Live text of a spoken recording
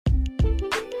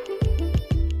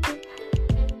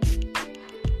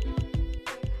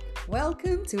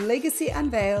Welcome to Legacy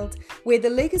Unveiled, where the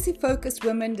legacy-focused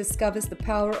woman discovers the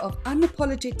power of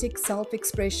unapologetic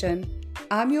self-expression.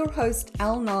 I'm your host,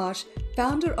 Al Nash,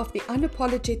 founder of the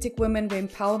Unapologetic Women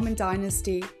Empowerment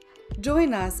Dynasty.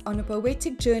 Join us on a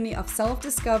poetic journey of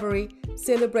self-discovery,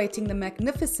 celebrating the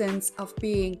magnificence of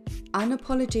being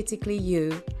unapologetically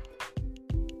you.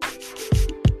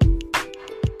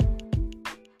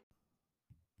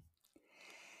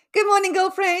 Good morning,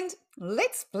 girlfriend.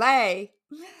 Let's play.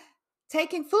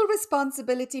 Taking full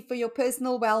responsibility for your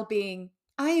personal well-being.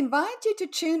 I invite you to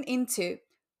tune into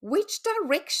which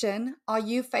direction are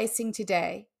you facing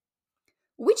today?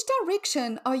 Which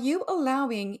direction are you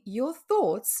allowing your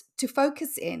thoughts to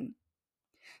focus in?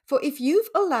 For if you've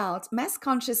allowed mass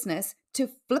consciousness to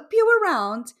flip you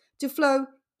around to flow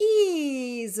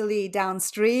easily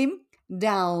downstream,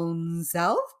 down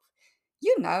south,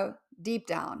 you know deep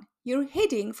down you're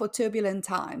heading for turbulent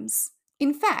times.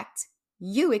 In fact,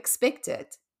 you expect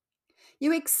it.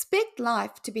 You expect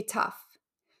life to be tough.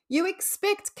 You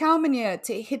expect Kalmania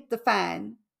to hit the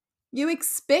fan. You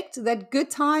expect that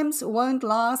good times won't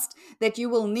last, that you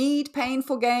will need pain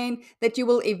for gain, that you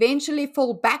will eventually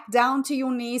fall back down to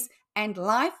your knees, and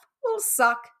life will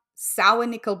suck sour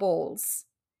nickel balls.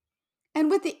 And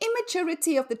with the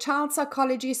immaturity of the child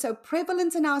psychology so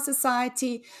prevalent in our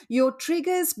society, your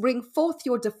triggers bring forth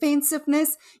your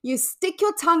defensiveness. You stick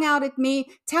your tongue out at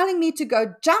me, telling me to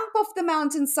go jump off the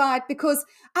mountainside because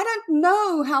I don't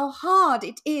know how hard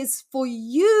it is for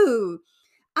you.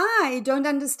 I don't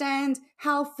understand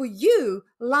how for you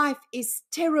life is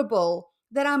terrible,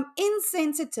 that I'm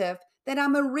insensitive, that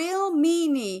I'm a real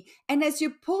meanie. And as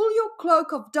you pull your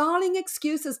cloak of darling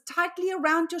excuses tightly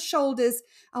around your shoulders,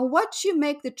 I watch you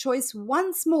make the choice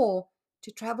once more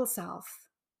to travel south.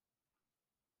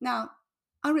 Now,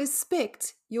 I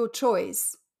respect your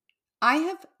choice. I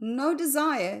have no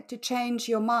desire to change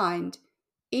your mind,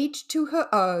 each to her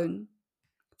own.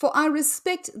 For I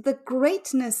respect the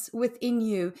greatness within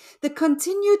you, the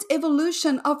continued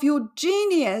evolution of your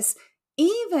genius,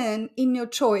 even in your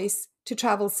choice to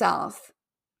travel south.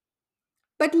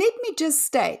 But let me just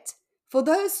state, for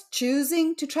those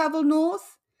choosing to travel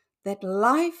north, that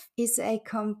life is a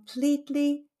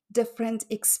completely different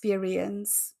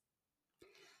experience.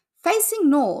 Facing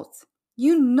north,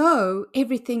 you know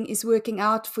everything is working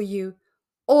out for you,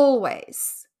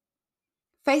 always.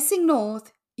 Facing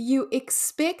north, you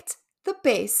expect the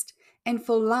best and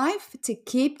for life to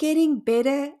keep getting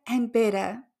better and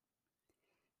better.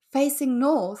 Facing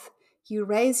north, you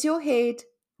raise your head,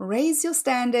 raise your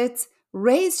standards,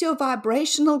 raise your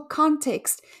vibrational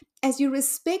context as you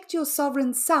respect your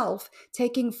sovereign self,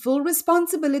 taking full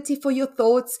responsibility for your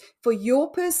thoughts, for your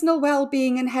personal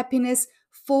well-being and happiness,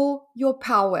 for your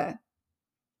power.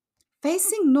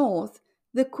 Facing north,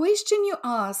 the question you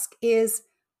ask is,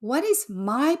 what is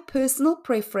my personal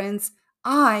preference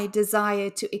I desire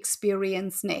to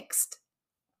experience next?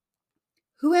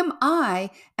 Who am I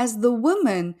as the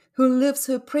woman who lives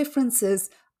her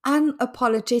preferences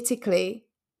unapologetically?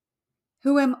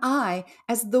 Who am I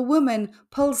as the woman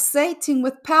pulsating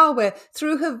with power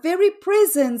through her very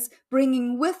presence,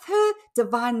 bringing with her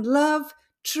divine love,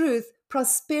 truth,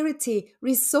 prosperity,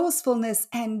 resourcefulness,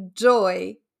 and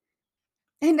joy?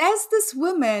 And as this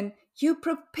woman, you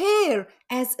prepare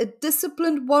as a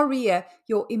disciplined warrior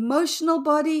your emotional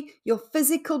body, your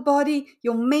physical body,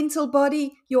 your mental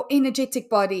body, your energetic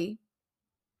body.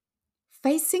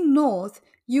 Facing north,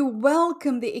 you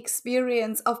welcome the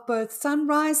experience of both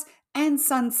sunrise and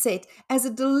sunset as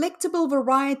a delectable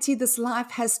variety this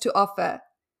life has to offer.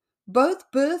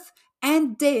 Both birth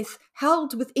and death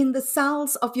held within the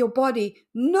cells of your body,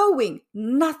 knowing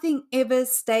nothing ever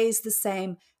stays the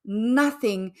same.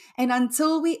 Nothing. And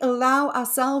until we allow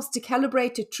ourselves to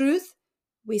calibrate to truth,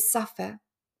 we suffer.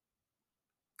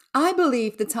 I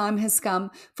believe the time has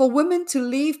come for women to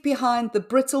leave behind the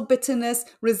brittle bitterness,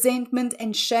 resentment,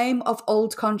 and shame of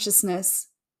old consciousness.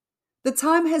 The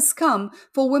time has come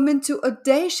for women to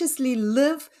audaciously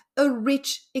live a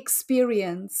rich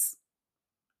experience.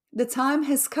 The time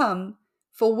has come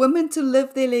for women to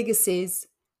live their legacies,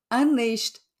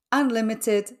 unleashed,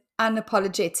 unlimited,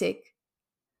 unapologetic.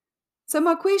 So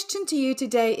my question to you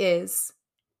today is,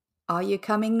 are you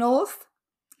coming north?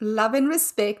 Love and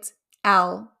respect,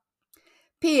 Al.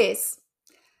 P.S.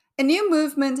 A new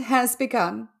movement has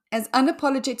begun as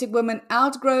unapologetic women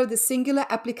outgrow the singular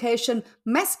application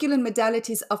masculine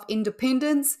modalities of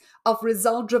independence, of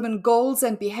result-driven goals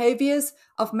and behaviors,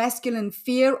 of masculine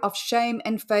fear, of shame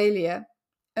and failure.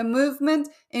 A movement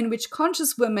in which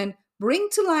conscious women bring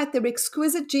to light their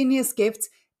exquisite genius gifts,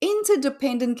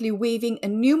 interdependently weaving a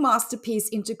new masterpiece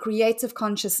into creative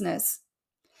consciousness.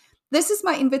 This is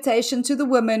my invitation to the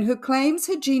woman who claims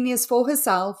her genius for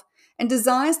herself and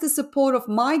desires the support of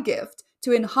my gift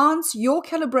to enhance your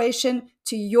calibration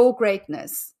to your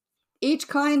greatness. Each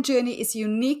client journey is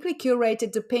uniquely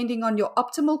curated depending on your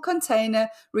optimal container,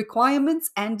 requirements,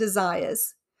 and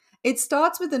desires. It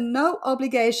starts with a no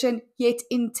obligation yet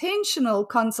intentional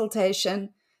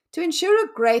consultation to ensure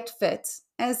a great fit,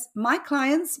 as my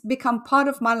clients become part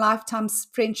of my lifetime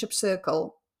friendship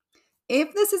circle.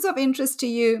 If this is of interest to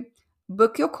you,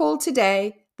 book your call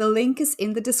today. The link is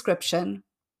in the description.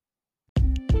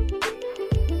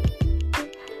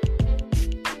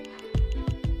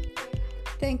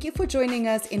 Thank you for joining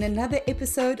us in another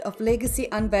episode of Legacy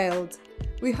Unveiled.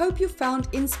 We hope you found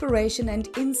inspiration and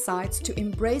insights to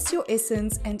embrace your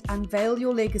essence and unveil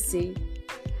your legacy.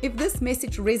 If this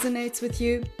message resonates with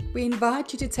you, we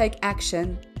invite you to take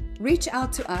action. Reach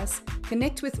out to us,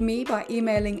 connect with me by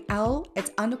emailing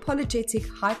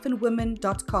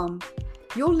al@unapologetic-women.com.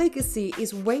 Your legacy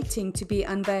is waiting to be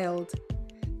unveiled.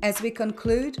 As we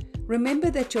conclude,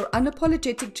 remember that your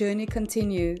unapologetic journey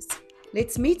continues.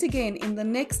 Let's meet again in the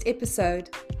next episode.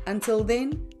 Until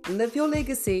then, live your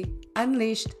legacy,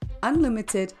 unleashed,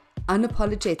 unlimited,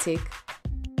 unapologetic.